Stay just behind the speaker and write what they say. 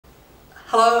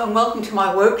Hello and welcome to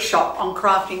my workshop on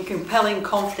crafting compelling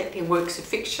conflict in works of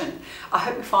fiction. I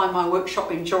hope you find my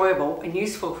workshop enjoyable and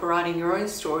useful for writing your own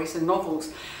stories and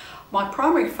novels. My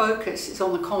primary focus is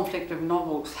on the conflict of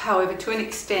novels. However, to an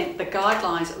extent, the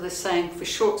guidelines are the same for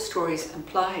short stories and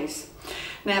plays.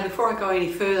 Now, before I go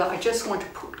any further, I just want to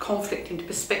put conflict into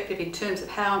perspective in terms of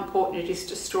how important it is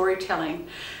to storytelling,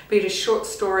 be it a short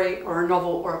story or a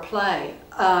novel or a play.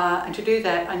 And to do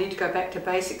that, I need to go back to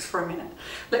basics for a minute.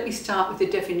 Let me start with the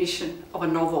definition of a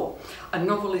novel. A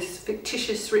novel is a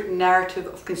fictitious written narrative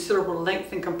of considerable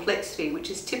length and complexity, which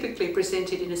is typically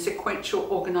presented in a sequential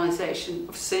organisation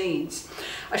of scenes.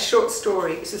 A short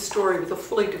story is a story with a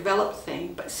fully developed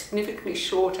theme, but significantly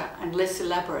shorter and less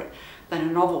elaborate than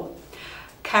a novel.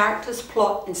 Characters,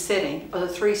 plot and setting are the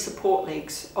three support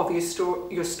legs of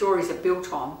your stories are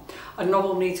built on. A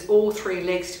novel needs all three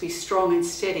legs to be strong and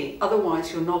steady,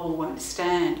 otherwise your novel won't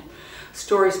stand.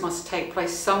 Stories must take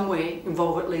place somewhere,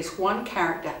 involve at least one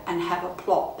character and have a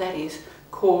plot, that is,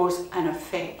 cause and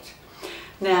effect.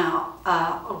 Now,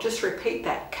 I'll just repeat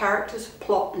that. Characters,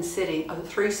 plot and setting are the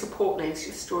three support legs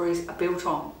your stories are built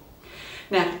on.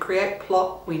 Now, to create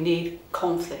plot, we need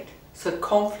conflict. So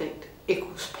conflict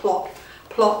equals plot.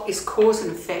 Plot is cause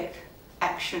and effect,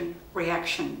 action,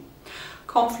 reaction.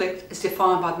 Conflict, as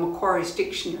defined by the Macquarie's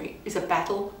dictionary, is a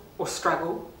battle or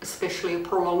struggle, especially a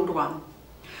prolonged one.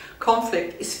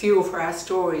 Conflict is fuel for our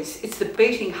stories. It's the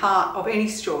beating heart of any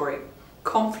story.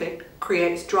 Conflict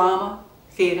creates drama,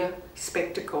 theatre,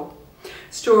 spectacle.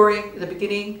 Story with a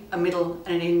beginning, a middle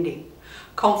and an ending.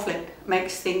 Conflict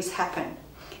makes things happen.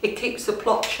 It keeps the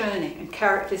plot churning and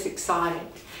characters excited.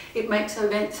 It makes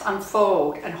events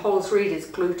unfold and holds readers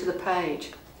glued to the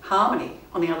page. Harmony,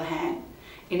 on the other hand,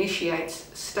 initiates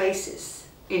stasis,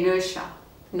 inertia,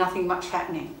 nothing much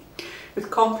happening. With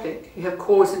conflict, you have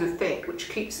cause and effect, which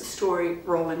keeps the story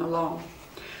rolling along.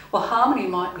 While harmony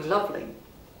might be lovely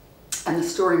and the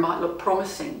story might look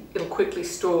promising, it'll quickly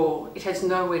stall. It has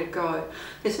nowhere to go.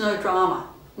 There's no drama,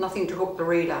 nothing to hook the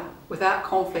reader. Without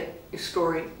conflict, your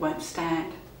story won't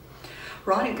stand.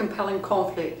 Writing compelling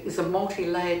conflict is a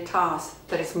multi-layered task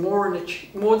that is more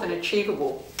than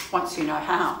achievable once you know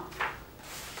how.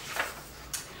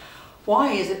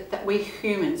 Why is it that we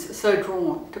humans are so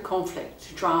drawn to conflict,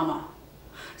 to drama?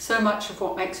 So much of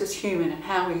what makes us human and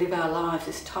how we live our lives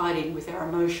is tied in with our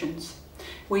emotions.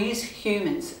 We as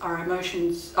humans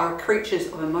are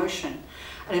creatures of emotion,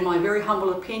 and in my very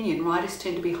humble opinion, writers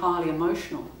tend to be highly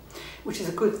emotional, which is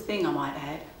a good thing, I might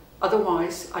add.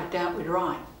 Otherwise, I doubt we'd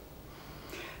write.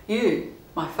 You,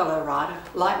 my fellow writer,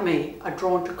 like me, are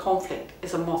drawn to conflict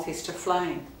as a moth is to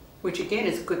flame, which again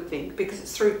is a good thing because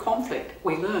it's through conflict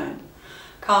we learn.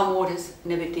 Calm waters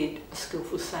never did a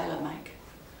skillful sailor make.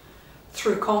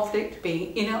 Through conflict,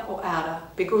 being inner or outer,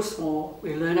 big or small,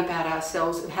 we learn about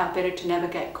ourselves and how better to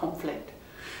navigate conflict.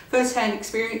 First-hand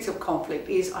experience of conflict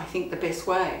is, I think, the best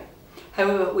way.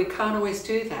 However, we can't always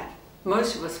do that.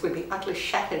 Most of us would be utterly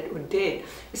shattered or dead,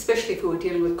 especially if we were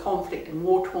dealing with conflict in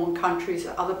war-torn countries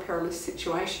or other perilous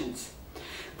situations.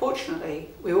 Fortunately,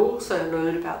 we also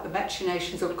learn about the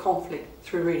machinations of conflict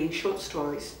through reading short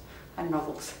stories and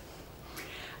novels.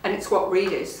 And it's what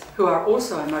readers, who are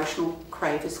also emotional,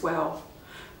 crave as well.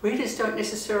 Readers don't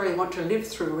necessarily want to live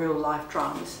through real-life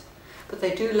dramas, but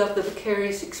they do love the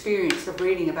vicarious experience of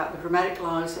reading about the dramatic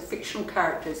lives of fictional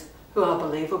characters who are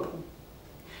believable.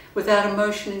 Without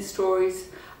emotion in stories,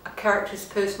 a character's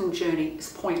personal journey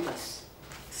is pointless.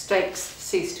 Stakes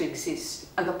cease to exist,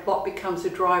 and the plot becomes a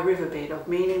dry riverbed of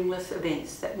meaningless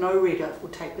events that no reader will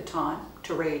take the time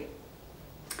to read.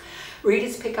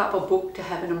 Readers pick up a book to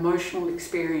have an emotional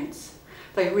experience.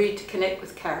 They read to connect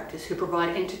with characters who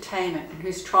provide entertainment and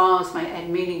whose trials may add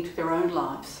meaning to their own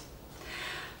lives.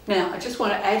 Now, I just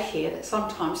want to add here that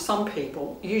sometimes some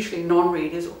people, usually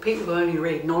non-readers or people who only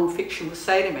read non-fiction, will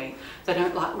say to me they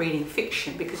don't like reading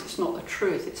fiction because it's not the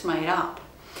truth, it's made up.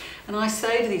 And I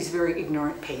say to these very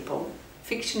ignorant people,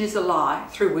 fiction is a lie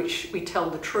through which we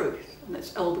tell the truth, and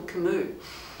that's Albert Camus.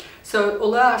 So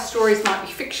although our stories might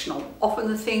be fictional, often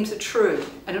the themes are true,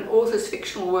 and an author's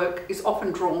fictional work is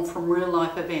often drawn from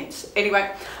real-life events.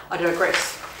 Anyway, I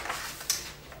digress.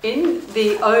 In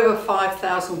the over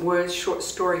 5,000 words short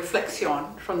story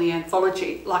Flexion from the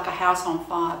anthology Like a House on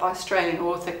Fire by Australian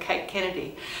author Kate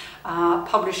Kennedy,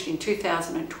 published in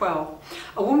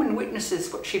 2012, a woman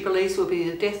witnesses what she believes will be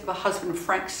the death of her husband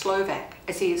Frank Slovak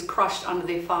as he is crushed under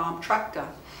their farm tractor.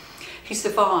 He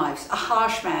survives, a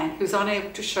harsh man who's unable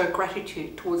to show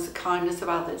gratitude towards the kindness of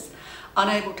others,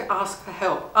 unable to ask for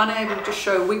help, unable to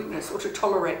show weakness or to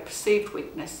tolerate perceived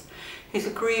weakness. His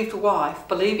aggrieved wife,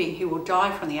 believing he will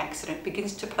die from the accident,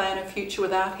 begins to plan a future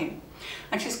without him.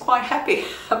 And she's quite happy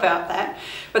about that.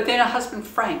 But then her husband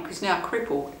Frank, who's now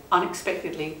crippled,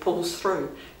 unexpectedly pulls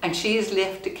through, and she is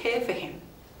left to care for him.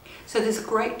 So there's a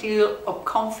great deal of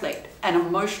conflict and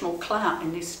emotional clout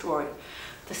in this story.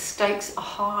 The stakes are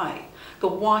high. The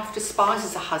wife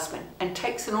despises her husband and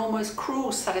takes an almost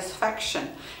cruel satisfaction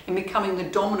in becoming the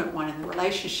dominant one in the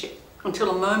relationship,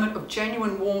 until a moment of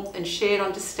genuine warmth and shared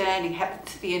understanding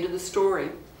happens at the end of the story.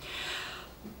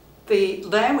 The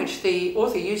language the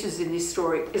author uses in this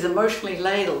story is emotionally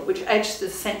ladled, which adds to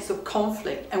the sense of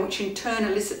conflict and which in turn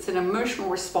elicits an emotional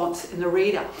response in the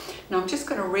reader. Now I'm just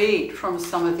going to read from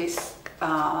some of this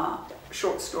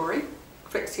short story,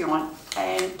 Fiction,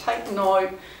 and take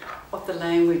note of the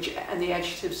language and the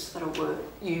adjectives that were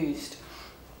used.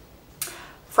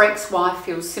 Frank's wife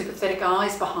feels sympathetic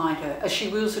eyes behind her as she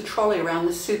wheels a trolley around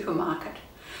the supermarket.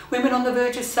 Women on the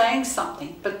verge of saying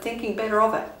something, but thinking better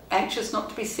of it, anxious not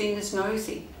to be seen as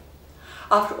nosy.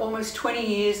 After almost 20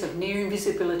 years of near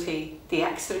invisibility, the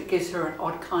accident gives her an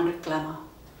odd kind of glamour.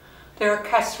 There are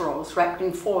casseroles wrapped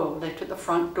in foil left at the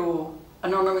front door,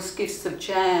 anonymous gifts of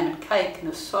jam and cake and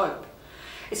a soap.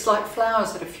 It's like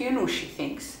flowers at a funeral, she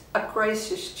thinks, a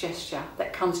gracious gesture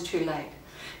that comes too late.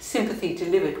 Sympathy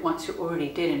delivered once you're already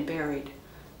dead and buried.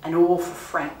 And all for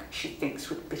Frank, she thinks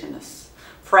with bitterness.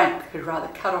 Frank, who'd rather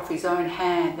cut off his own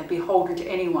hand than beholden to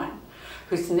anyone,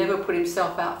 who's never put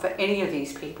himself out for any of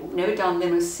these people, never done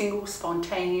them a single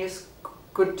spontaneous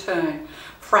good turn.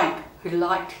 Frank, who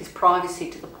liked his privacy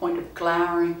to the point of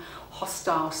glowering,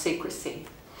 hostile secrecy.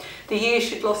 The year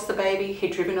she'd lost the baby,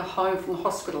 he'd driven her home from the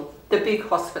hospital, the big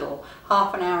hospital,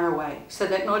 half an hour away, so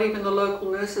that not even the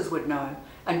local nurses would know,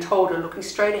 and told her, looking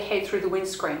straight ahead through the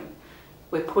windscreen,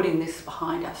 "We're putting this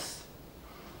behind us."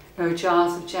 No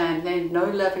jars of jam then, no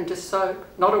lavender soap,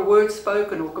 not a word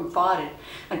spoken or confided,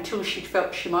 until she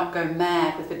felt she might go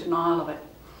mad with the denial of it.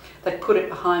 They'd put it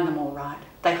behind them all right.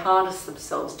 They harnessed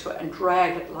themselves to it and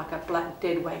dragged it like a black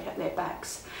deadweight at their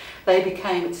backs. They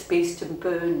became its beast of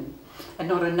burden, and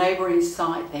not a neighbour in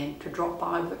sight then to drop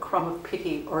by with a crumb of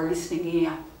pity or a listening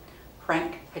ear.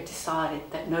 Frank had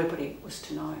decided that nobody was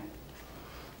to know.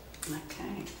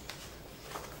 Okay.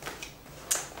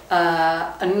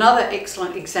 Another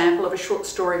excellent example of a short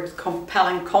story with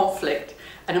compelling conflict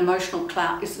and emotional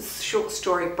clout is the short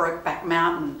story Brokeback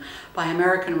Mountain by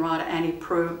American writer Annie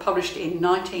Proulx, published in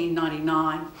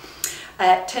 1999.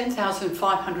 At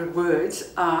 10,500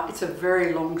 words, it's a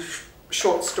very long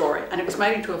short story, and it was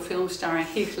made into a film starring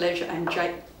Heath Ledger and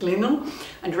Jake Gyllenhaal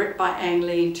and directed by Ang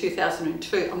Lee in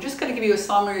 2002. I'm just going to give you a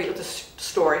summary of the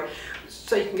story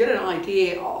so you can get an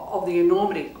idea of the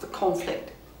enormity of the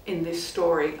conflict in this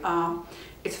story.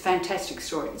 It's a fantastic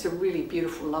story. It's a really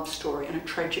beautiful love story and a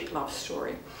tragic love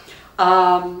story.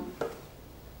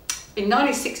 In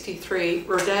 1963,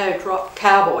 Rodeo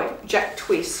cowboy Jack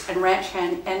Twist and ranch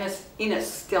hand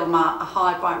Ines Del Mar are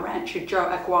hired by rancher Joe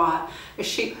Aguirre as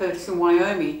sheep herders in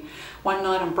Wyoming. One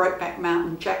night on Brokeback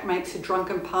Mountain, Jack makes a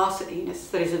drunken pass at Ines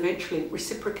that is eventually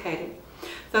reciprocated.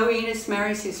 Though Ines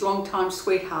marries his longtime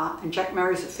sweetheart and Jack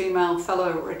marries a female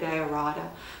fellow rodeo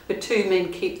rider, the two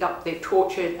men keep up their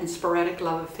tortured and sporadic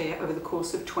love affair over the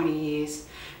course of 20 years,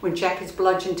 when Jack is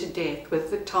bludgeoned to death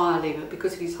with a tire lever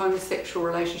because of his homosexual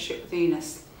relationship with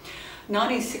Ines.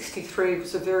 1963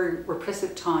 was a very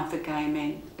repressive time for gay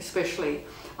men, especially,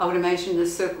 I would imagine, the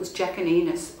circles Jack and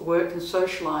Ines worked and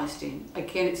socialised in.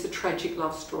 Again, it's a tragic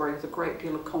love story with a great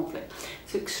deal of conflict.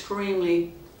 It's an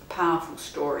extremely powerful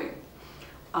story.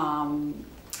 And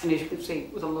as you can see,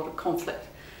 with a lot of conflict.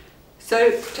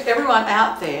 So to everyone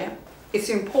out there, it's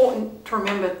important to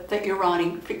remember that you're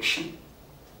writing fiction,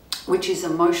 which is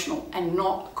emotional, and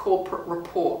not a corporate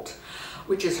report,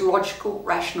 which is logical,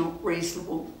 rational,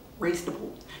 reasonable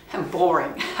and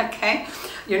boring, okay?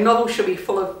 Your novel should be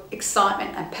full of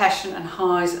excitement and passion and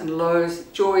highs and lows,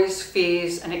 joys,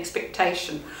 fears and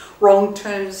expectation, wrong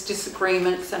turns,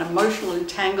 disagreements and emotional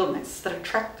entanglements that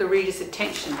attract the reader's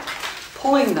attention,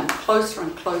 pulling them closer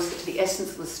and closer to the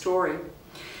essence of the story.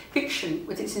 Fiction,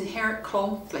 with its inherent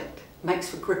conflict, makes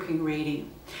for gripping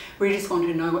reading. Readers want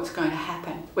to know what's going to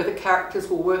happen, whether characters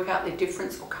will work out their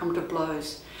difference or come to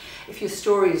blows. If your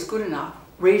story is good enough,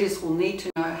 readers will need to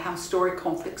know how story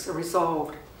conflicts are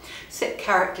resolved. Set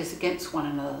characters against one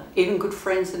another, even good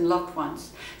friends and loved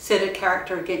ones. Set a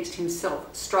character against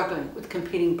himself, struggling with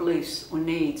competing beliefs or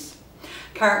needs.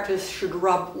 Characters should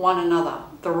rub one another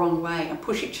the wrong way and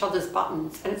push each other's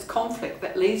buttons, and it's conflict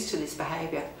that leads to this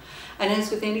behaviour. And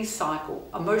as with any cycle,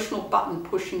 emotional button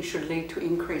pushing should lead to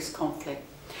increased conflict.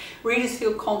 Readers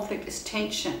feel conflict as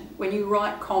tension. When you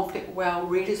write conflict well,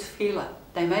 readers feel it.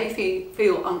 They may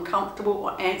feel uncomfortable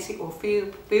or antsy or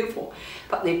fearful,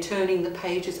 but they're turning the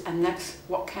pages, and that's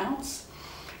what counts.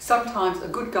 Sometimes a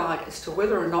good guide as to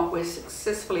whether or not we're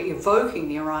successfully evoking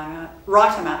the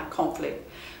right amount of conflict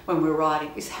when we're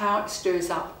writing is how it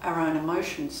stirs up our own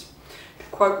emotions. To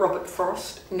quote Robert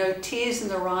Frost, no tears in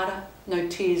the writer, no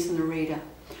tears in the reader.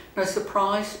 No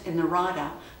surprise in the writer,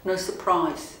 no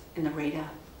surprise in the reader.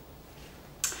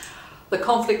 The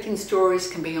conflict in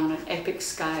stories can be on an epic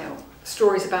scale.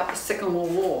 Stories about the Second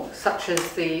World War, such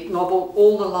as the novel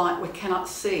All the Light We Cannot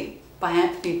See by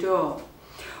Anthony Doerr,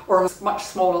 or on a much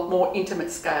smaller, more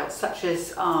intimate scale, such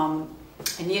as, and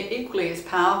yet equally as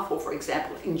powerful, for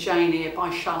example, in Jane Eyre by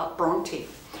Charlotte Bronte,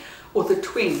 or The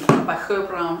Twin by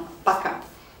Gerbrand Bakker.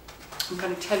 I'm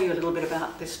going to tell you a little bit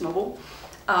about this novel.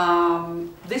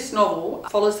 This novel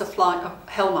follows the flight of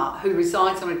Helma, who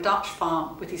resides on a Dutch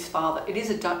farm with his father. It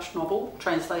is a Dutch novel,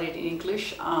 translated in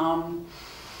English.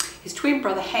 His twin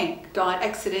brother Hank died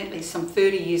accidentally some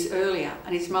 30 years earlier,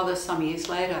 and his mother some years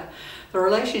later. The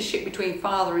relationship between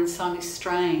father and son is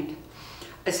strained,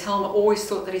 as Helma always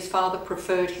thought that his father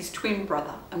preferred his twin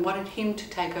brother and wanted him to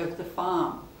take over the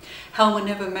farm. Helma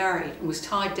never married and was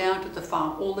tied down to the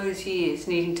farm all those years,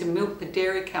 needing to milk the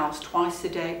dairy cows twice a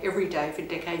day, every day for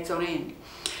decades on end.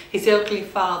 His elderly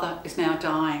father is now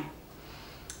dying.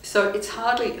 So it's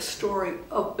hardly a story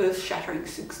of earth-shattering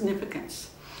significance.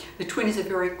 The Twin is a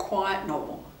very quiet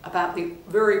novel about the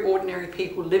very ordinary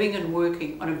people living and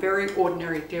working on a very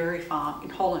ordinary dairy farm in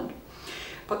Holland.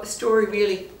 But the story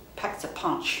really packs a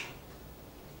punch.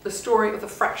 The story of the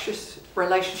fractious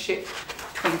relationship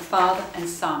between father and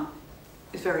son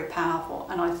is very powerful,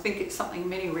 and I think it's something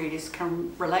many readers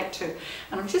can relate to.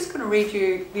 And I'm just going to read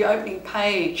you the opening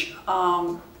page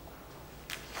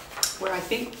where I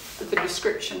think with the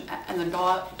description and the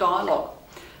dialogue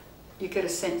you get a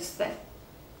sense that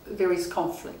there is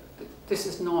conflict. This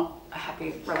is not a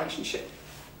happy relationship.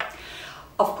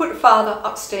 I've put father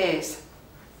upstairs.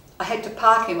 I had to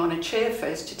park him on a chair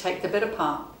first to take the better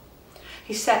part.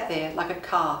 He sat there like a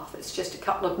calf that's just a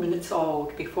couple of minutes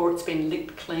old before it's been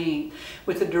licked clean,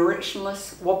 with a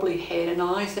directionless, wobbly head and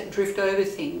eyes that drift over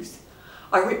things.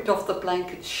 I ripped off the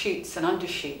blankets, sheets and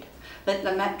undersheet, leant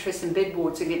the mattress and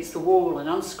bedboards against the wall and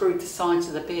unscrewed the sides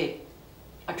of the bed.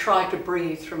 I tried to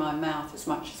breathe through my mouth as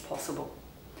much as possible.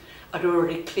 I'd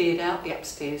already cleared out the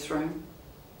upstairs room,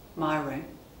 my room.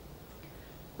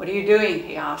 "What are you doing?"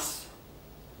 he asked.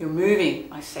 "You're moving,"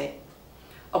 I said.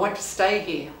 "I want to stay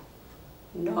here."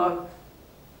 "No."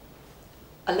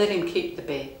 I let him keep the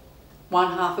bed.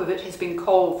 One half of it has been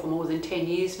cold for more than 10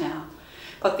 years now,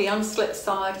 but the unslept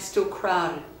side is still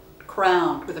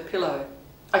crowned with a pillow.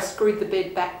 I screwed the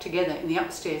bed back together in the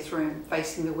upstairs room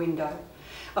facing the window.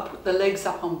 I put the legs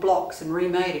up on blocks and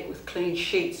remade it with clean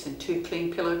sheets and 2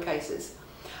 clean pillowcases.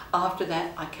 After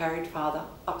that, I carried father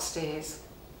upstairs.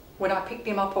 When I picked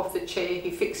him up off the chair, he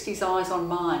fixed his eyes on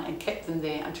mine and kept them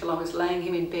there until I was laying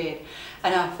him in bed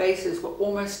and our faces were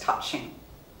almost touching.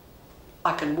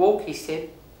 "I can walk," he said.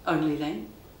 "Only then."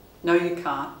 "No, you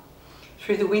can't."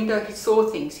 Through the window he saw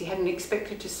things he hadn't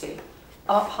expected to see.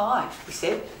 "I'm up high," he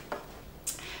said.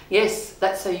 "Yes,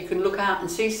 that's so you can look out and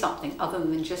see something other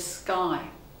than just sky."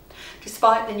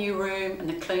 Despite the new room and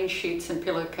the clean sheets and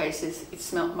pillowcases, it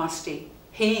smelt musty.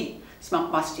 He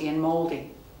smelt musty and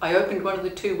mouldy. I opened one of the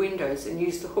 2 windows and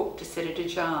used the hook to set it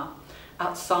ajar.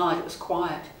 Outside it was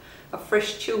quiet. A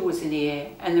fresh chill was in the air,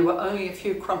 and there were only a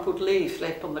few crumpled leaves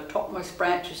left on the topmost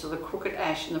branches of the crooked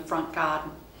ash in the front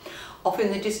garden. Off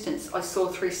in the distance I saw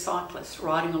 3 cyclists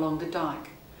riding along the dyke.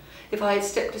 If I had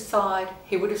stepped aside,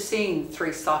 he would have seen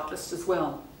 3 cyclists as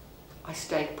well. I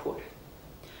stayed put.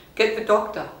 "Get the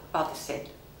doctor," father said.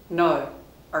 "No,"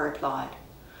 I replied,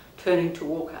 turning to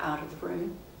walk out of the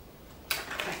room.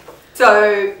 Okay.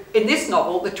 So in this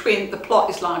novel, The Twin, the plot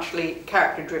is largely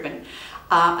character driven.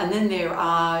 And then there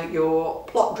are your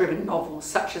plot-driven novels,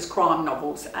 such as crime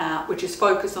novels, which is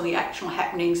focused on the actual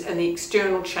happenings and the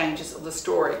external changes of the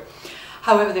story.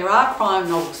 However, there are crime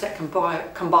novels that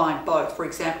combine both. For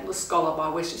example, The Scholar by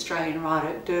West Australian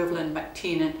writer Dervlin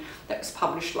McTiernan, that was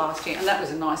published last year, and that was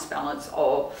a nice balance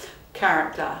of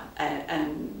character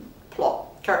and plot.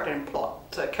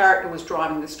 So character was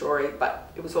driving the story,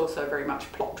 but it was also very much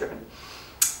plot-driven.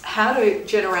 How to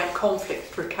generate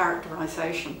conflict through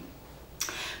characterisation.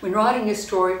 When writing your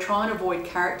story, try and avoid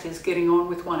characters getting on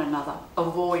with one another.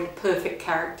 Avoid perfect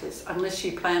characters, unless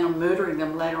you plan on murdering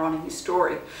them later on in your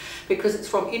story, because it's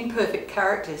from imperfect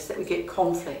characters that we get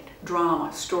conflict,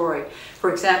 drama, story.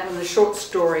 For example, in the short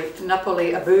story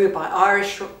Napoli Abu by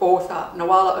Irish author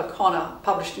Noala O'Connor,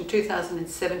 published in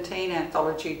 2017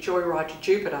 anthology Joyride to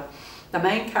Jupiter, the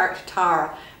main character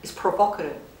Tara is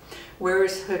provocative,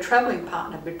 whereas her travelling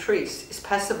partner Beatrice is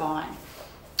pacifying.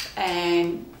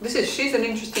 And she's an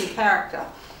interesting character,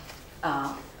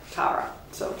 Tara.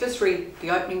 So I'll just read the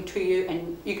opening to you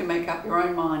and you can make up your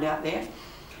own mind out there.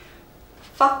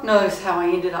 Fuck knows how I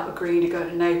ended up agreeing to go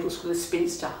to Naples with a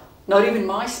spinster. Not even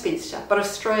my spinster, but a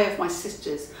stray of my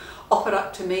sisters, offered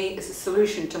up to me as a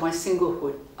solution to my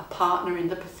singlehood, a partner in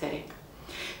the pathetic.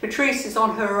 Beatrice is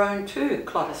on her own too,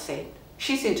 Clotter said.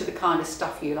 She's into the kind of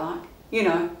stuff you like. You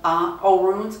know, art, old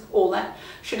ruins, all that.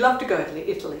 She'd love to go to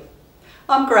Italy.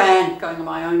 I'm grand, going on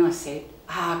my own, I said.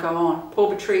 Go on,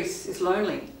 poor Beatrice is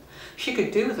lonely. She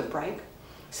could do with a break.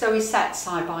 So we sat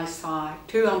side by side,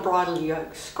 two unbridled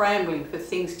yokes, scrambling for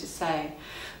things to say,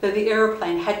 though the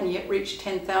aeroplane hadn't yet reached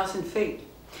 10,000 feet.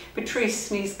 Beatrice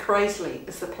sneezed crazily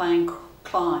as the plane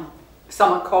climbed.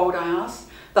 Somewhat cold, I asked,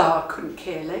 though I couldn't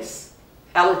care less.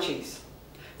 Allergies.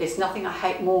 There's nothing I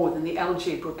hate more than the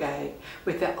allergy brigade,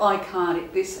 with their I can't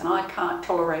eat this and I can't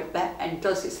tolerate that, and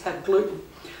does this have gluten?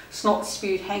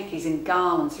 Snot-spewed hankies and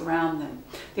garlands around them.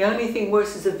 The only thing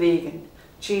worse is a vegan.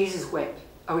 Jesus wept.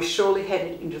 I was surely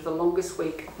headed into the longest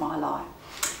week of my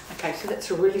life. Okay, so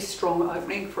that's a really strong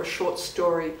opening for a short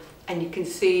story, and you can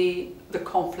see the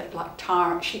conflict. Like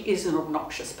Tara, she is an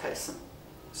obnoxious person.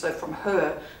 So from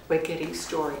her, we're getting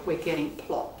story, we're getting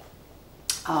plot.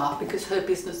 Because her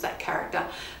business, that character,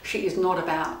 she is not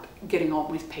about getting on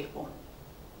with people.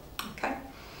 Okay?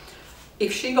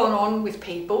 If she got on with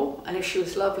people and if she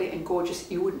was lovely and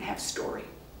gorgeous, you wouldn't have story.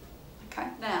 Okay.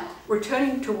 Now,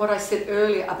 returning to what I said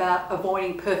earlier about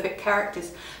avoiding perfect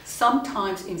characters,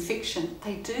 sometimes in fiction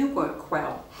they do work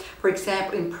well. For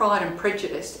example, in Pride and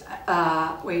Prejudice,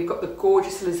 where you've got the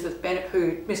gorgeous Elizabeth Bennet,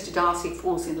 who Mr. Darcy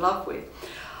falls in love with.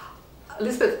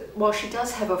 Elizabeth, while she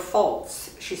does have her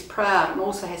faults, she's proud and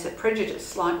also has a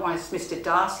prejudice, likewise Mr.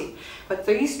 Darcy, but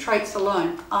these traits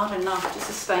alone aren't enough to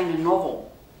sustain a novel.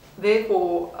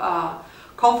 Therefore,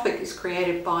 conflict is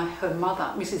created by her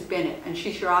mother, Mrs. Bennet, and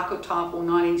she's your archetypal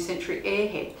 19th century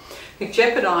airhead who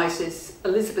jeopardises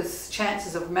Elizabeth's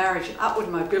chances of marriage and upward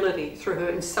mobility through her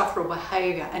insufferable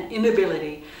behaviour and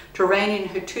inability to rein in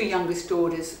her two youngest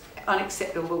daughters'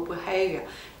 unacceptable behaviour,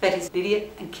 that is Lydia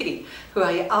and Kitty, who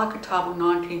are your archetypal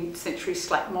 19th century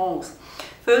slack moles.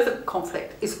 Further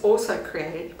conflict is also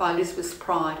created by Elizabeth's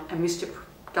pride and Mr.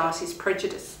 Darcy's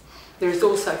prejudice. There is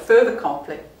also further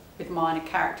conflict with minor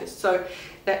characters. So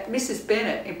that Mrs.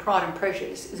 Bennet in Pride and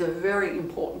Prejudice is a very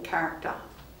important character,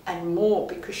 and more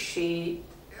because she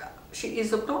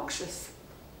is obnoxious.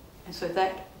 And so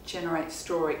that generates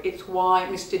story. It's why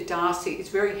Mr. Darcy is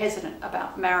very hesitant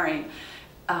about marrying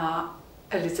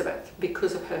Elizabeth,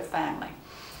 because of her family.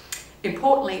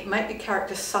 Importantly, make the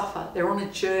characters suffer. They're on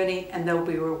a journey and they'll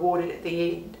be rewarded at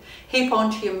the end. Heap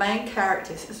onto your main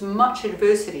characters as much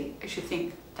adversity as you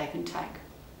think they can take.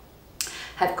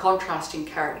 Have contrasting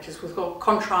characters with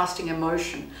contrasting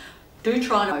emotion. Do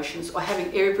try emotions, or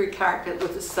having every character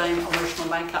with the same emotional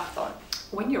makeup though.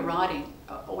 When you're writing,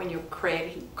 or when you're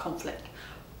creating conflict,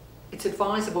 it's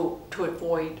advisable to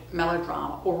avoid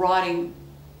melodrama or writing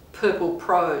purple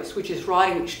prose, which is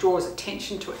writing which draws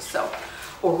attention to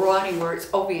itself, or writing where it's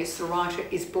obvious the writer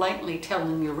is blatantly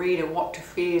telling the reader what to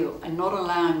feel and not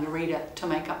allowing the reader to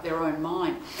make up their own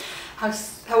mind.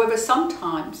 However,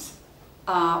 sometimes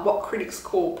what critics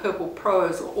call purple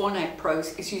prose or ornate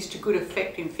prose is used to good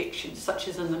effect in fiction, such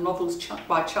as in the novels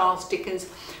by Charles Dickens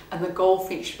and The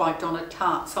Goldfinch by Donna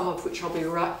Tartt, some of which I'll be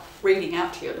reading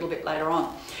out to you a little bit later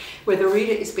on, where the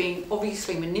reader is being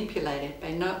obviously manipulated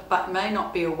but may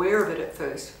not be aware of it at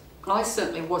first. I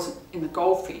certainly wasn't in The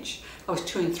Goldfinch. I was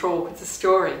too enthralled with the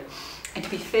story. And to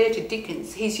be fair to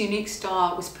Dickens, his unique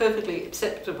style was perfectly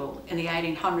acceptable in the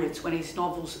 1800s when his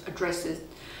novels address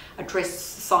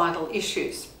societal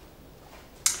issues.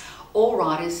 All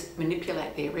writers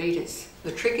manipulate their readers.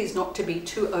 The trick is not to be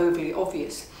too overly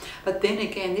obvious. But then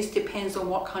again, this depends on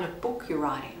what kind of book you're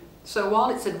writing. So while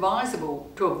it's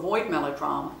advisable to avoid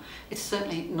melodrama, it's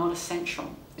certainly not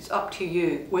essential. It's up to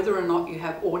you whether or not you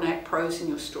have ornate prose in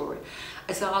your story.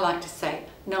 As I like to say,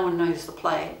 no one knows the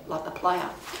play like the player.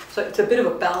 So it's a bit of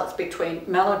a balance between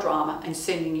melodrama and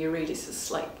sending your readers to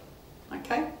sleep.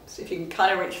 Okay, so if you can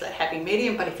kind of reach that happy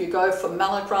medium, but if you go for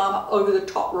melodrama, over the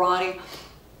top writing,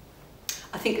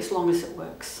 I think as long as it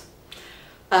works.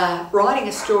 Writing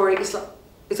a story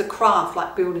is is a craft,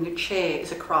 like building a chair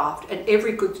is a craft, and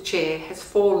every good chair has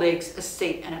 4 legs, a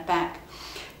seat and a back.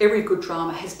 Every good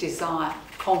drama has desire,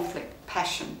 conflict,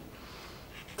 passion,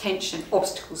 tension,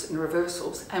 obstacles and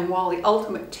reversals. And while the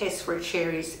ultimate test for a chair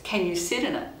is, can you sit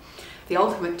in it? The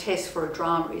ultimate test for a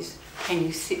drama is, can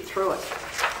you sit through it?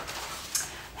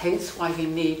 Hence why you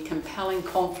need compelling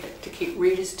conflict to keep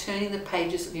readers turning the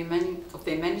pages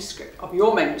of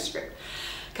your manuscript.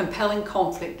 Compelling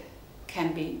conflict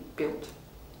can be built.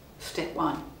 Step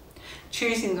 1.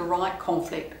 Choosing the right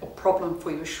conflict or problem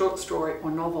for your short story or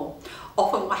novel.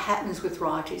 Often what happens with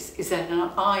writers is that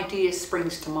an idea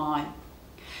springs to mind.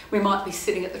 We might be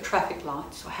sitting at the traffic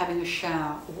lights or having a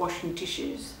shower or washing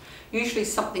dishes. Usually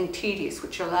something tedious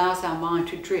which allows our mind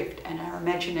to drift and our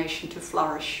imagination to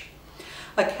flourish.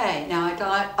 Okay, now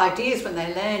ideas when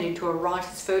they land into a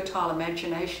writer's fertile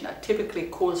imagination are typically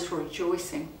cause for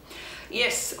rejoicing.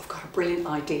 Yes, I've got a brilliant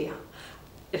idea.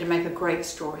 It'll make a great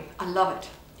story. I love it.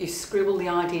 You scribble the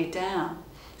idea down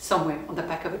somewhere on the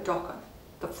back of a docket,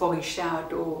 the foggy shower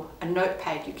door, a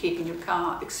notepad you keep in your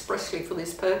car expressly for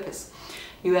this purpose.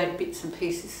 You add bits and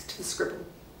pieces to the scribble.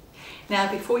 Now,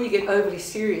 before you get overly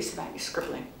serious about your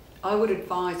scribbling, I would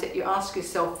advise that you ask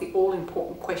yourself the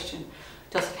all-important question,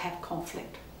 does it have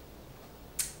conflict?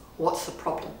 What's the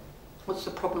problem? What's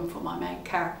the problem for my main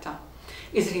character?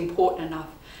 Is it important enough?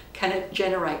 Can it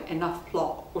generate enough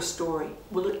plot or story?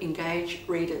 Will it engage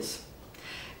readers?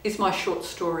 Is my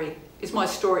story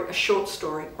a short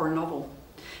story or a novel?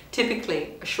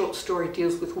 Typically, a short story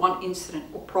deals with one incident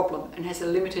or problem and has a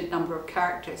limited number of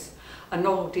characters. A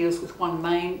novel deals with one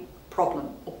main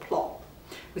problem or plot,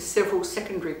 with several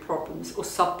secondary problems or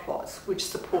subplots which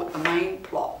support the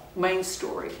main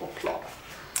story or plot.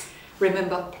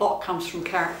 Remember, plot comes from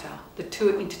character. The two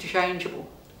are interchangeable,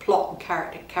 plot and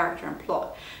character, character and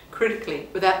plot. Critically,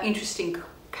 without interesting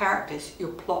characters, your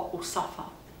plot will suffer.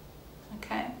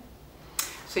 Okay?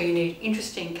 So you need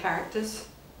interesting characters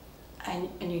and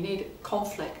you need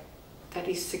conflict that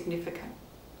is significant.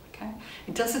 Okay?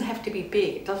 It doesn't have to be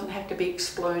big, it doesn't have to be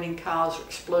exploding cars or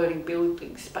exploding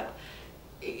buildings, but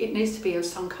it needs to be of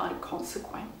some kind of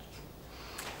consequence.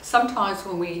 Sometimes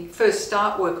when we first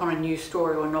start work on a new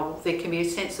story or novel, there can be a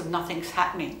sense of nothing's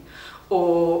happening,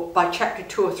 or by chapter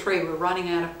 2 or 3 we're running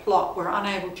out of plot, we're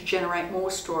unable to generate more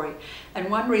story.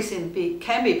 And one reason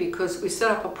can be because we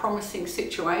set up a promising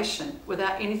situation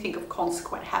without anything of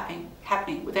consequence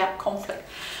happening, without conflict.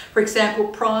 For example,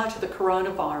 prior to the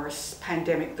coronavirus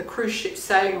pandemic, the cruise ships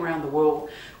sailing around the world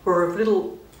were of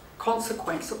little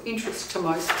consequence or interest to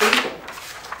most people.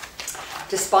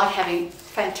 Despite having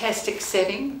fantastic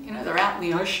setting, they're out in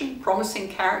the ocean, promising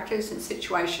characters and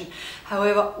situation.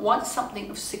 However, once something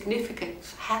of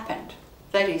significance happened,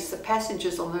 that is, the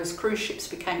passengers on those cruise ships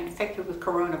became infected with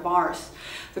coronavirus,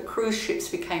 the cruise ships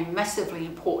became massively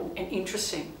important and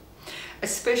interesting,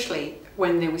 especially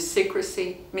when there was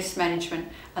secrecy, mismanagement,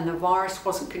 and the virus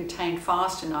wasn't contained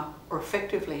fast enough or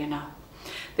effectively enough.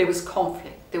 There was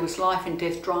conflict, there was life and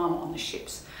death drama on the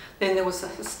ships. Then there was a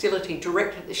hostility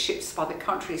directed at the ships by the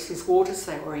countries whose waters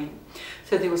they were in.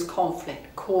 So there was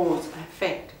conflict, cause and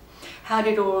effect. How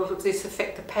did all of this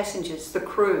affect the passengers, the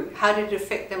crew? How did it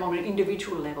affect them on an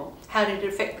individual level? How did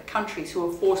it affect the countries who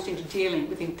were forced into dealing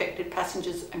with infected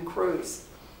passengers and crews?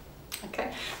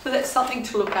 Okay, so that's something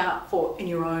to look out for in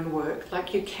your own work.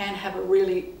 Like, you can have a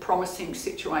really promising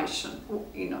situation,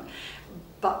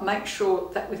 but make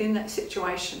sure that within that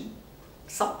situation,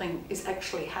 something is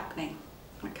actually happening.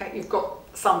 Okay, you've got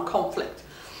some conflict.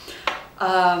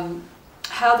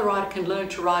 How the writer can learn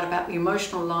to write about the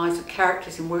emotional lives of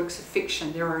characters in works of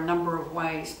fiction. There are a number of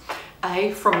ways.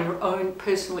 A, from your own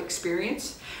personal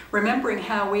experience, remembering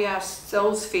how we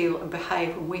ourselves feel and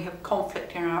behave when we have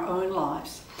conflict in our own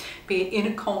lives, be it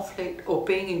inner conflict or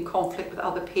being in conflict with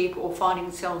other people or finding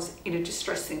themselves in a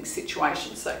distressing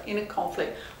situation. So inner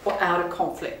conflict or outer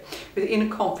conflict. With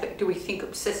inner conflict, do we think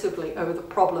obsessively over the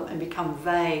problem and become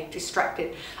vague,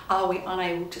 distracted? Are we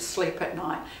unable to sleep at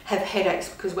night? Have headaches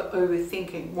because we're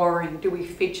overthinking, worrying? Do we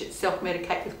fidget,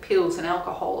 self-medicate with pills and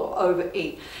alcohol, or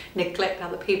overeat, neglect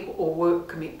other people or work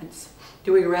commitments?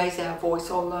 Do we raise our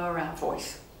voice or lower our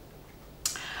voice?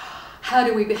 How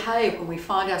do we behave when we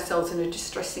find ourselves in a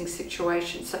distressing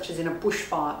situation, such as in a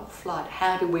bushfire or flood?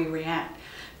 How do we react?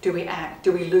 Do we act?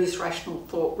 Do we lose rational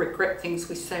thought, regret things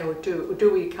we say or do? Or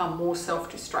do we become more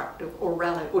self-destructive or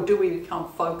rally? Or do we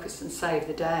become focused and save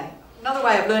the day? Another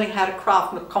way of learning how to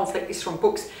craft conflict is from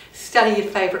books. Study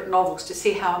your favourite novels to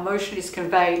see how emotion is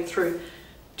conveyed through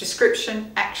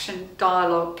description, action,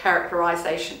 dialogue,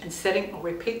 characterization and setting. I'll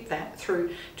repeat that,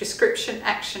 through description,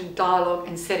 action, dialogue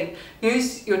and setting.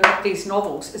 Use these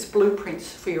novels as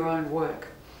blueprints for your own work.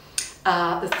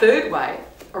 The third way,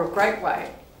 or a great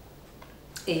way,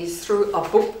 is through a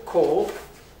book called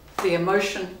The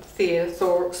Emotion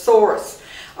Thesaurus,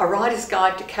 A Writer's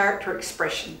Guide to Character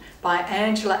Expression by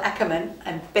Angela Ackerman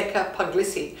and Becca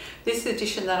Puglisi. This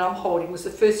edition that I'm holding was the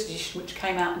first edition, which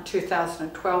came out in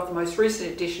 2012. The most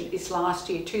recent edition is last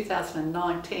year,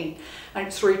 2019, and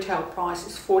its retail price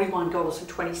is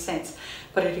 $41.20,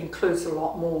 but it includes a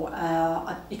lot more.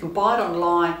 You can buy it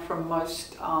online from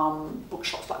most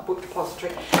bookshops like Book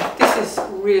Depository. This is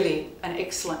really an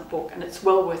excellent book, and it's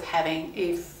well worth having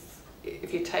if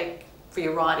you take for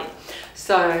your writing.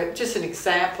 So just an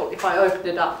example, if I open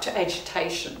it up to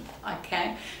agitation,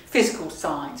 okay, physical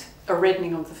signs, a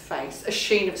reddening of the face, a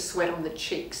sheen of sweat on the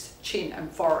cheeks, chin and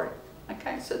forehead,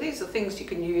 okay, so these are things you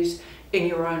can use in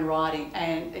your own writing,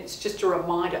 and it's just a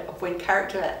reminder of when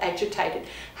characters are agitated,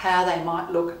 how they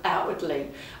might look outwardly,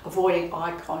 avoiding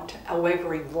eye contact, a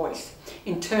wavering voice,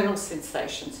 internal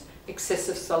sensations,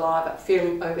 excessive saliva,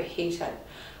 feeling overheated,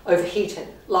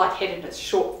 lightheadedness,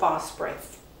 short, fast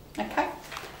breath. Okay,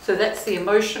 so that's the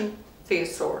emotion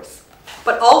thesaurus.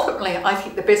 But ultimately, I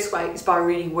think the best way is by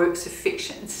reading works of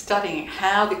fiction and studying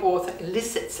how the author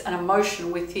elicits an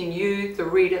emotion within you, the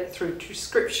reader, through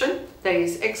description, that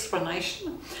is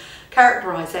explanation,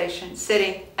 characterization,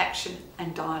 setting, action,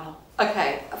 and dialogue.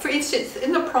 Okay, for instance,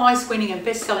 in the prize-winning and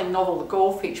best-selling novel The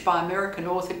Goldfinch by American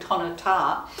author Tonna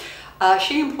Tarr,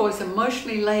 she employs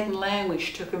emotionally laden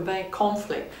language to convey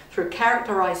conflict through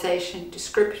characterization,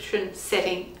 description,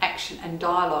 setting, action, and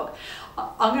dialogue.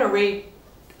 I'm going to read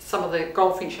some of the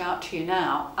Goldfinch out to you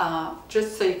now,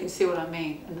 just so you can see what I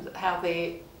mean, and how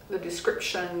the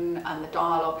description and the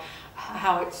dialogue,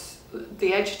 how it's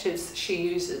the adjectives she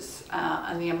uses,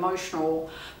 and the emotionally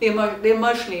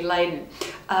laden.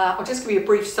 I'll just give you a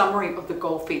brief summary of The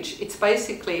Goldfinch. It's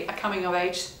basically a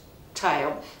coming-of-age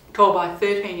tale told by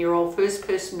 13-year-old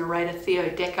first-person narrator Theo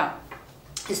Decker.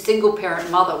 His single-parent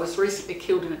mother was recently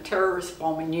killed in a terrorist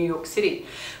bomb in New York City.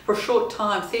 For a short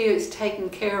time, Theo is taken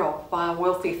care of by a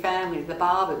wealthy family, the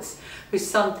Barbers, whose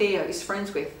son Theo is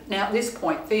friends with. Now, at this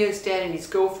point, Theo's dad and his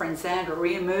girlfriend Xandra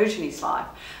re-emerge in his life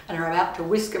and are about to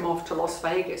whisk him off to Las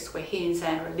Vegas, where he and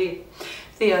Xandra live.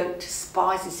 Theo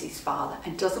despises his father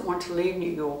and doesn't want to leave New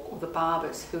York or the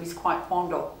Barbers, who he's quite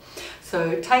fond of.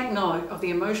 So take note of the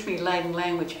emotionally laden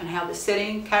language and how the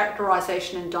setting,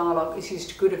 characterization and dialogue is used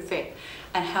to good effect,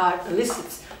 and how it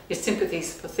elicits your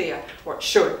sympathies for Theo, or it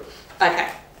should.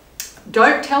 Okay.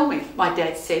 Don't tell me, my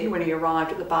dad said when he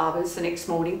arrived at the Barbers the next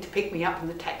morning to pick me up in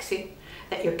the taxi,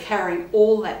 that you're carrying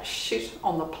all that shit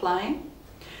on the plane.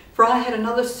 For I had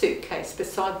another suitcase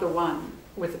beside the one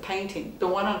with the painting, the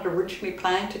one I'd originally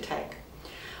planned to take.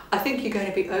 I think you're going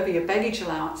to be over your baggage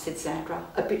allowance, said Xandra,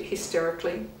 a bit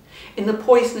hysterically. In the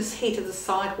poisonous heat of the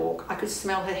sidewalk, I could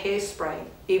smell her hairspray,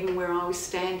 even where I was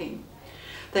standing.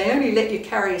 They only let you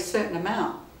carry a certain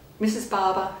amount. Mrs.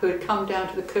 Barber, who had come down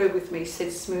to the curb with me,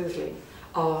 said smoothly,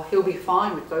 "Oh, he'll be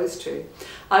fine with those two.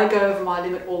 I go over my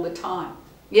limit all the time."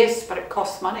 "Yes, but it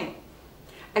costs money."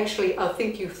 "Actually, I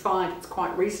think you find it's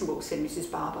quite reasonable," said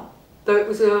Mrs. Barber. Though it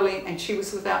was early and she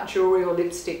was without jewellery or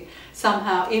lipstick,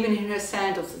 somehow, even in her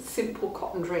sandals and simple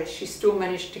cotton dress, she still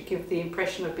managed to give the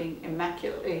impression of being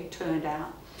immaculately turned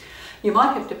out. "You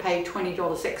might have to pay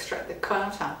 $20 extra at the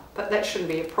counter, but that shouldn't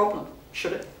be a problem,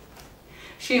 should it?"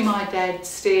 She and my dad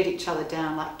stared each other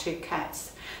down like two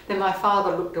cats. Then my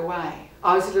father looked away.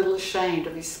 I was a little ashamed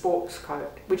of his sports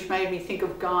coat, which made me think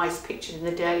of guys pictured in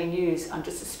the Daily News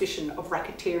under suspicion of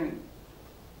racketeering.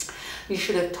 "You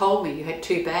should have told me you had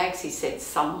 2 bags, he said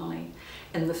sullenly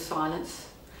in the silence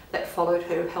that followed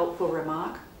her helpful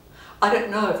remark. "I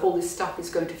don't know if all this stuff is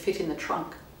going to fit in the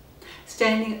trunk."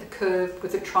 Standing at the curb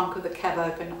with the trunk of the cab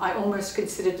open, I almost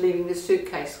considered leaving the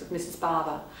suitcase with Mrs.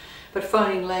 Barber, but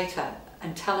phoning later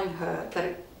and telling her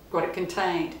what it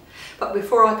contained. But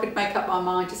before I could make up my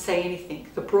mind to say anything,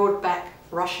 the broad-back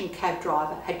Russian cab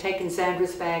driver had taken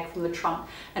Xandra's bag from the trunk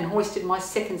and hoisted my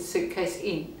second suitcase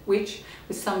in, which,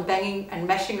 with some banging and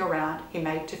mashing around, he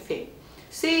made to fit.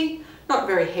 "See, not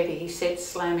very heavy," he said,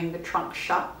 slamming the trunk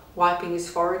shut, wiping his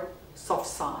forehead, soft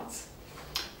sides.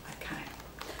 Okay.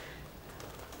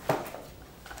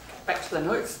 Back to the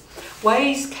notes.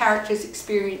 Ways characters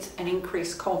experience and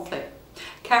increase conflict.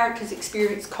 Characters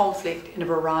experience conflict in a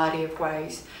variety of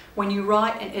ways. When you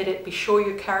write and edit, be sure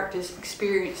your characters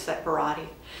experience that variety.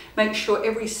 Make sure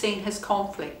every scene has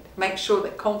conflict. Make sure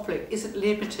that conflict isn't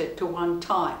limited to one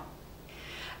type.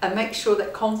 And make sure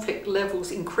that conflict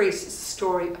levels increase as the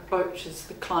story approaches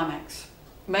the climax.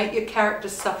 Make your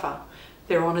characters suffer.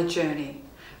 They're on a journey.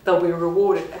 They'll be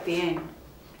rewarded at the end.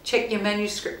 Check your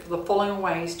manuscript for the following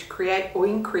ways to create or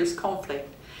increase conflict.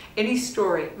 Any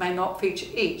story may not feature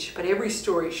each, but every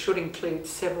story should include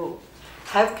several.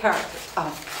 Have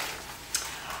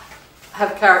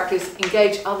characters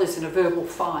engage others in a verbal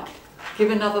fight. Give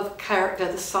another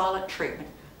character the silent treatment.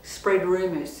 Spread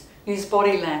rumours. Use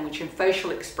body language and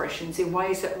facial expressions in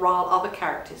ways that rile other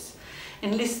characters.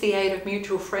 Enlist the aid of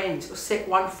mutual friends or set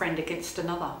one friend against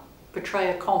another. Betray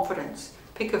a confidence.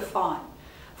 Pick a fight.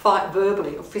 Fight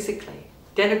verbally or physically.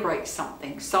 Denigrate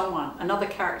something, someone, another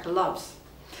character loves.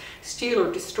 Steal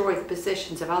or destroy the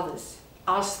possessions of others.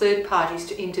 Ask third parties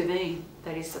to intervene,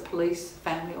 that is the police,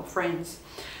 family or friends.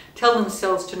 Tell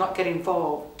themselves to not get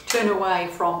involved. Turn away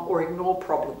from or ignore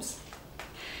problems.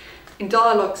 In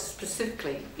dialogue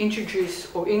specifically,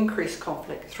 introduce or increase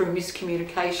conflict through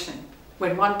miscommunication.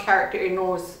 When one character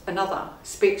ignores another,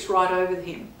 speaks right over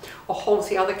him, or holds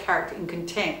the other character in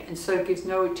contempt and so gives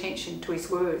no attention to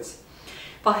his words.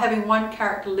 By having one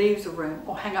character leave the room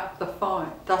or hang up the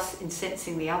phone, thus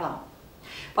incensing the other.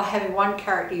 By having one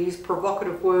character use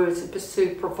provocative words and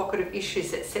pursue provocative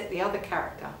issues that set the other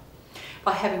character.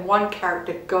 By having one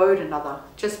character goad another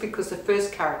just because the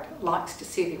first character likes to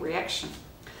see the reaction.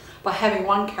 By having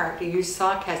one character use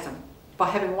sarcasm. By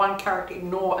having one character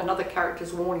ignore another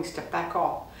character's warnings to back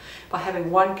off. By having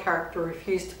one character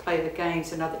refuse to play the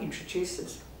games another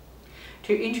introduces.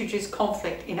 To introduce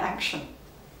conflict in action.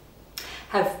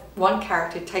 Have one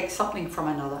character take something from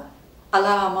another.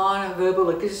 Allow a minor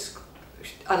verbal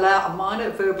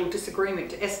disagreement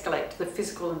to escalate to the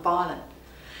physical and violent.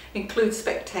 Include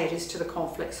spectators to the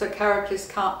conflict so characters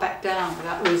can't back down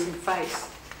without losing face.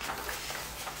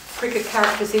 Prick a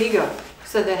character's ego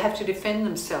so they have to defend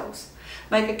themselves.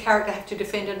 Make a character have to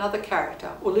defend another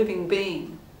character or living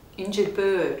being, injured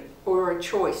bird, or a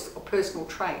choice or personal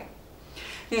trait.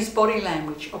 Use body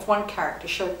language of one character to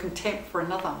show contempt for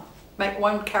another. Make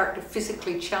one character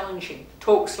physically challenging,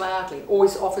 talks loudly,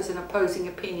 always offers an opposing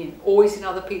opinion, always in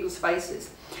other people's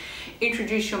faces.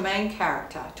 Introduce your main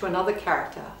character to another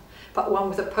character, but one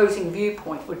with opposing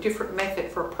viewpoint or different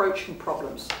method for approaching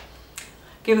problems.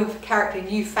 Give a character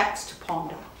new facts to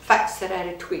ponder, facts that add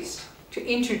a twist. To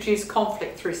introduce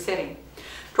conflict through setting.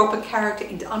 Drop a character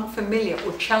into unfamiliar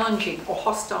or challenging or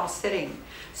hostile setting.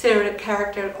 Set a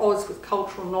character at odds with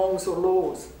cultural norms or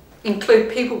laws. Include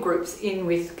people groups in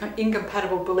with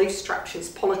incompatible belief structures,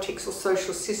 politics or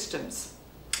social systems.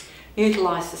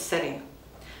 Utilise the setting.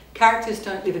 Characters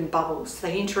don't live in bubbles,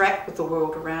 they interact with the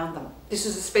world around them. This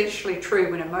is especially true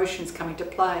when emotions come into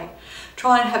play.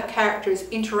 Try and have characters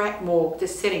interact more with the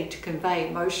setting to convey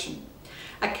emotion.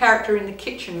 A character in the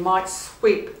kitchen might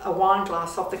sweep a wine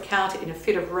glass off the counter in a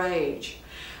fit of rage.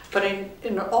 But in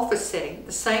an office setting,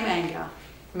 the same anger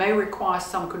may require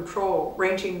some control,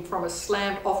 ranging from a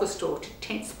slammed office door to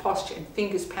tense posture and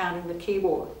fingers pounding the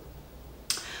keyboard.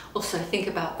 Also think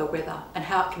about the weather and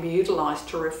how it can be utilised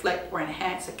to reflect or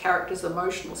enhance a character's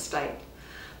emotional state.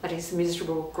 That is,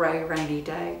 miserable, grey, rainy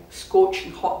day,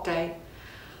 scorching hot day.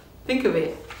 Think of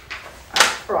it.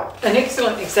 Right. An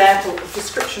excellent example of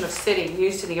description of setting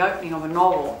used in the opening of a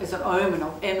novel as an omen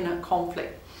of imminent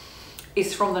conflict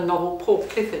is from the novel Paul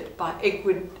Clifford by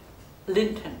Edward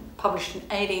Linton, published in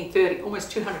 1830,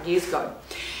 almost 200 years ago.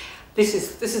 This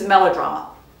is melodrama.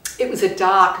 It was a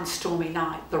dark and stormy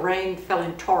night. The rain fell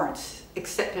in torrents,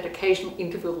 except at occasional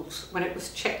intervals when it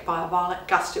was checked by a violent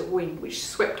gust of wind which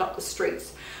swept up the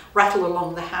streets, rattled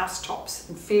along the housetops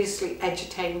and fiercely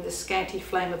agitating the scanty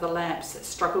flame of the lamps that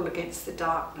struggled against the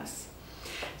darkness.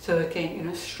 So again, in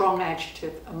a strong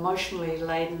adjective, emotionally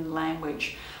laden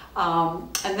language.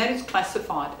 And that is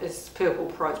classified as purple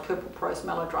prose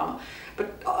melodrama.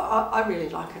 But I really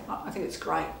like it. I think it's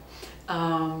great.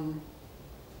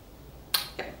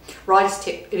 Writer's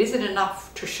tip. It isn't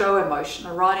enough to show emotion.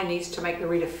 A writer needs to make the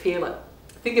reader feel it.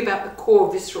 Think about the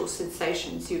core visceral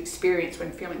sensations you experience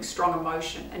when feeling strong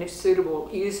emotion, and if suitable,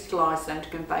 utilise them to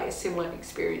convey a similar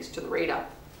experience to the reader.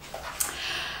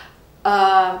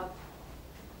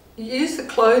 Use the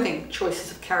clothing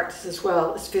choices of characters as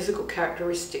well as physical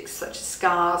characteristics such as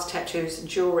scars, tattoos and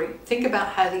jewellery. Think about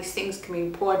how these things can be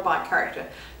employed by a character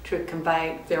to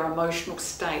convey their emotional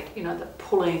state, you know, the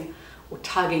pulling or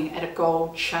tugging at a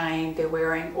gold chain they're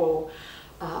wearing, or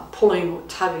pulling or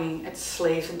tugging at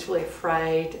sleeves until they're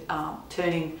frayed,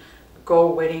 turning a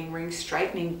gold wedding ring,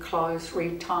 straightening clothes,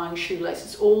 retying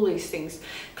shoelaces, all these things.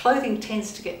 Clothing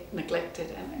tends to get neglected,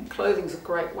 and clothing's a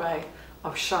great way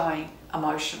of showing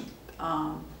emotion.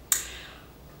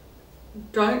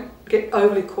 Don't get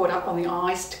overly caught up on the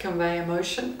eyes to convey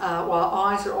emotion. While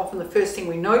eyes are often the first thing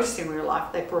we notice in real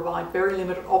life, they provide very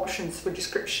limited options for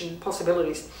description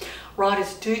possibilities.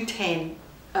 Writers do tend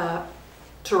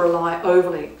to rely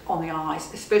overly on the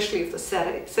eyes, especially if the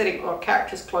setting or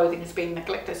character's clothing is being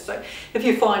neglected. So if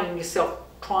you're finding yourself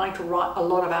trying to write a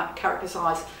lot about characters'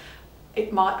 eyes,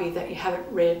 it might be that you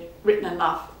haven't written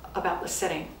enough about the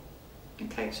setting.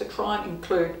 Okay, so try and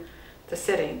include the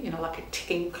setting, like a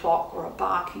ticking clock or a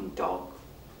barking dog.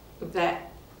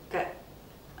 That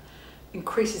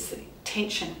increases the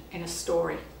tension in a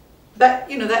story.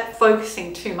 That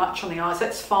focusing too much on the eyes,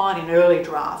 that's fine in early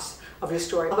drafts of your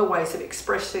story. Other ways of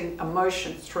expressing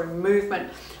emotion through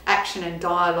movement, action and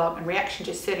dialogue, and reaction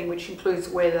to setting, which includes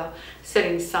weather,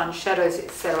 setting, sun, shadows,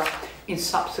 etc. in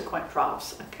subsequent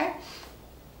drafts. Okay.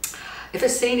 If a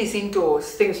scene is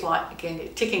indoors, things like, again, a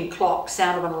ticking clock,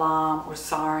 sound of an alarm or a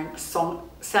siren, sound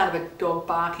of a dog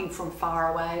barking from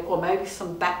far away, or maybe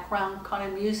some background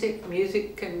kind of music.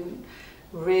 Music can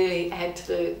really add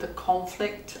to the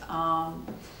conflict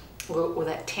or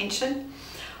that tension.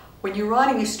 When you're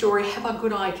writing your story, have a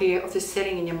good idea of the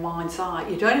setting in your mind's eye.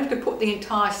 You don't have to put the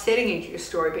entire setting into your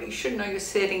story, but you should know your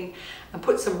setting and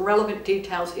put some relevant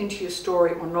details into your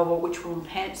story or novel which will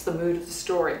enhance the mood of the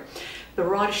story. The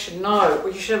writer should know, or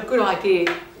you should have a good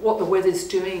idea what the weather's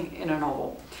doing in a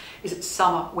novel. Is it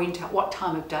summer, winter? What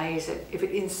time of day is it? If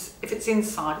it's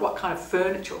inside, what kind of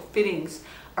furniture or fittings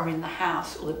are in the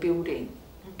house or the building?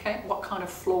 Okay, what kind of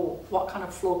floor? What kind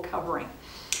of floor covering?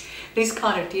 These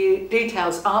kind of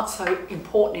details aren't so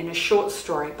important in a short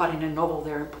story, but in a novel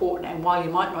they're important. And while you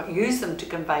might not use them to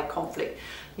convey conflict,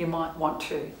 you might want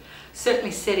to.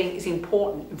 Certainly setting is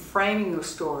important in framing your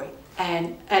story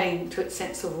and adding to its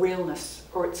sense of realness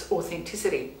or its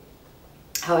authenticity.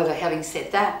 However, having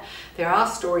said that, there are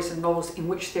stories and novels in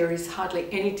which there is hardly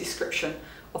any description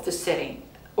of the setting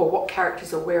or what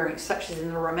characters are wearing, such as in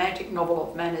the romantic novel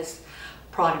of Manners,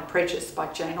 Pride and Prejudice by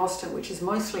Jane Austen, which is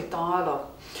mostly dialogue,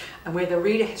 and where the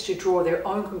reader has to draw their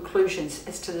own conclusions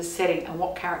as to the setting and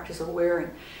what characters are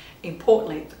wearing.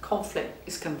 Importantly, the conflict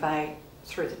is conveyed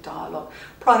through the dialogue.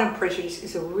 Pride and Prejudice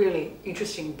is a really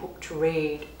interesting book to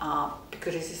read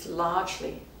because it is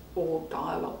largely all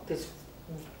dialogue. There's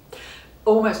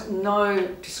almost no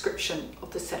description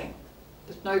of the setting.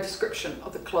 There's no description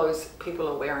of the clothes people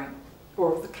are wearing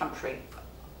or of the country,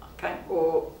 okay,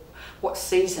 or what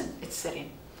season it's set in.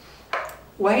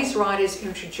 Ways writers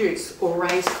introduce or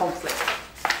raise conflict.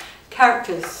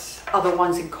 Characters are the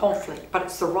ones in conflict, but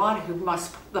it's the writer who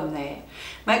must put them there.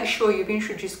 Make sure you've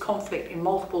introduced conflict in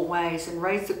multiple ways and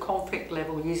raise the conflict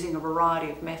level using a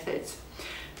variety of methods.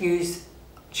 Choose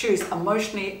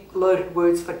emotionally loaded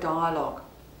words for dialogue.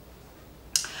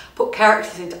 Put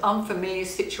characters into unfamiliar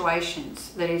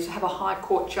situations, that is, have a high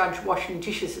court judge washing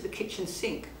dishes at the kitchen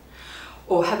sink,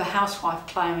 or have a housewife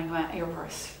claiming Mount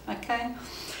Everest, okay?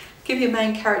 Give your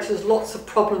main characters lots of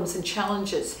problems and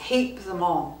challenges. Heap them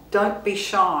on. Don't be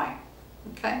shy,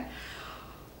 okay?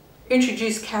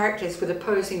 Introduce characters with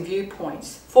opposing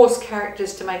viewpoints. Force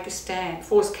characters to make a stand.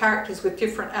 Force characters with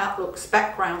different outlooks,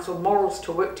 backgrounds or morals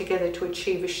to work together to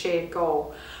achieve a shared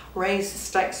goal. Raise the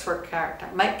stakes for a character.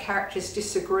 Make characters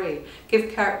disagree.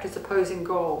 Give characters opposing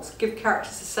goals. Give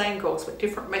characters the same goals but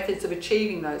different methods of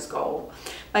achieving those goals.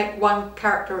 Make one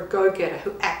character a go-getter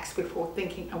who acts before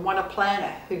thinking and one a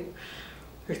planner who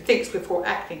thinks before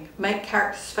acting. Make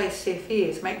characters face their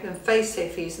fears. Make them face their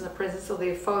fears in the presence of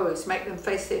their foes. Make them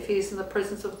face their fears in the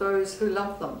presence of those who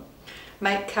love them.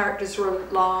 Make characters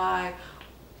rely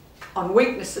on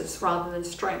weaknesses rather than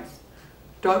strength.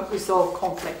 Don't resolve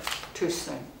conflict too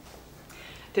soon.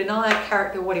 Deny a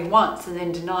character what he wants and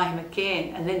then deny him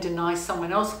again and then deny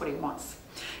someone else what he wants.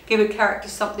 Give a character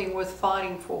something worth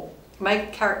fighting for. Make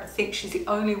a character think she's the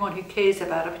only one who cares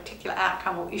about a particular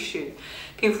outcome or issue.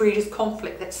 Give readers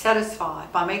conflict that's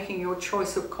satisfied by making your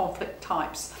choice of conflict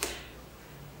types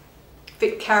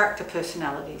fit character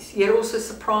personalities, yet also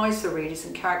surprise the readers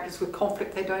and characters with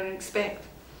conflict they don't expect.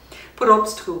 Put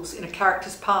obstacles in a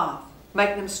character's path.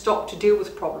 Make them stop to deal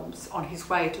with problems on his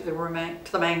way to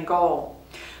the main goal.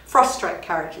 Frustrate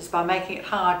characters by making it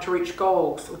hard to reach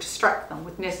goals or distract them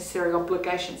with necessary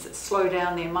obligations that slow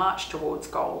down their march towards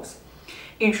goals.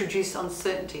 Introduce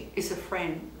uncertainty. Is a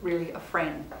friend really a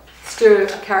friend? Stir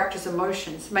a character's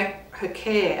emotions. Make her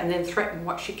care and then threaten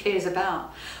what she cares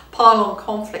about. Pile on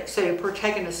conflict so your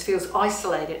protagonist feels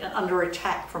isolated and under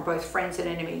attack from both friends and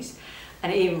enemies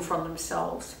and even from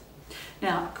themselves.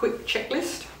 Now, a quick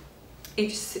checklist.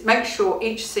 Make sure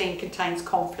each scene contains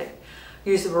conflict.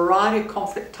 Use a variety of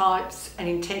conflict types and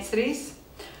intensities.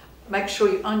 Make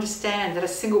sure you understand that a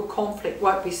single conflict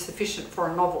won't be sufficient for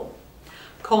a novel.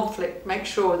 Conflict, make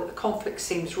sure that the conflict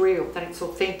seems real, that it's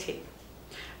authentic.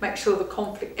 Make sure the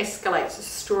conflict escalates as the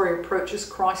story approaches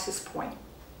crisis point.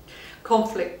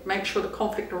 Conflict, make sure the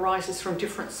conflict arises from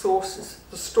different sources,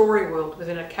 the story world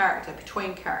within a character,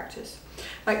 between characters.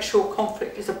 Make sure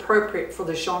conflict is appropriate for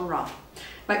the genre.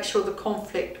 Make sure the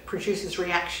conflict produces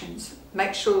reactions.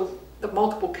 Make sure that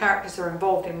multiple characters are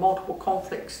involved in multiple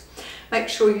conflicts. Make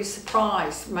sure you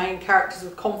surprise main characters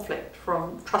with conflict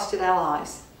from trusted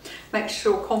allies. Make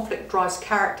sure conflict drives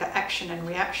character, action and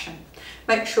reaction.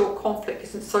 Make sure conflict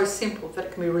isn't so simple that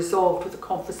it can be resolved with a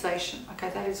conversation. Okay,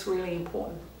 that is really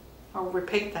important. I'll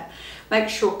repeat that. Make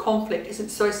sure conflict isn't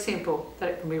so simple that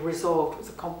it can be resolved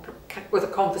with a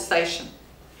conversation.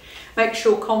 Make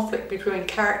sure conflict between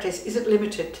characters isn't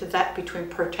limited to that between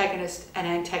protagonist and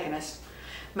antagonist.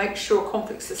 Make sure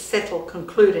conflicts are settled,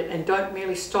 concluded, and don't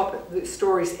merely stop at the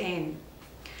story's end.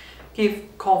 Give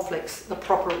conflicts the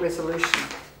proper resolution.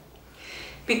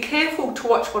 Be careful to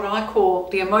watch what I call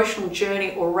the emotional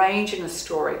journey or range in a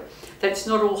story, that it's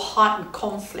not all heightened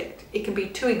conflict. It can be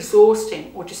too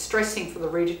exhausting or distressing for the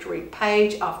reader to read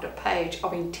page after page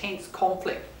of intense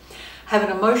conflict. Have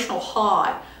an emotional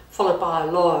high followed by a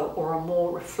low or a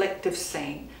more reflective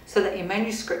scene, so that your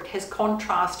manuscript has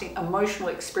contrasting emotional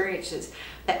experiences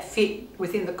that fit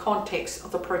within the context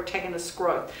of the protagonist's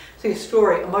growth. So your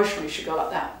story emotionally should go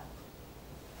like that.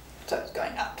 So it's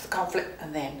going up to the conflict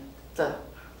and then the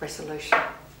resolution.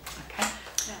 Okay.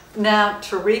 Yeah. Now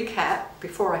to recap,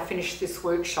 before I finish this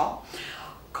workshop,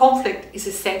 conflict is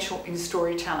essential in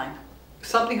storytelling.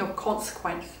 Something of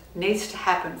consequence needs to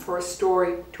happen for a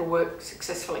story to work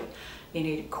successfully. You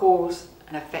need a cause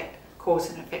and effect, cause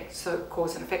and effect.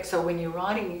 So when you're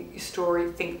writing your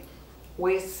story, think,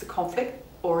 where's the conflict?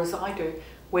 Or as I do,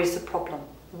 where's the problem?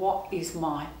 What is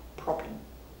my problem?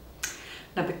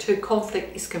 Number 2,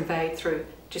 conflict is conveyed through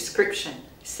description,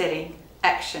 setting,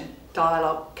 action,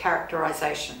 dialogue,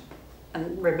 characterization.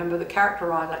 And remember, the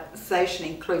characterization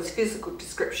includes physical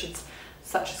descriptions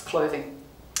such as clothing.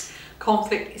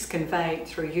 Conflict is conveyed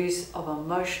through use of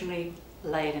emotionally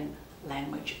laden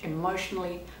language.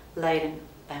 Emotionally laden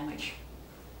language.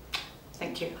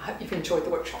 Thank you. I hope you've enjoyed the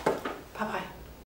workshop. Bye-bye.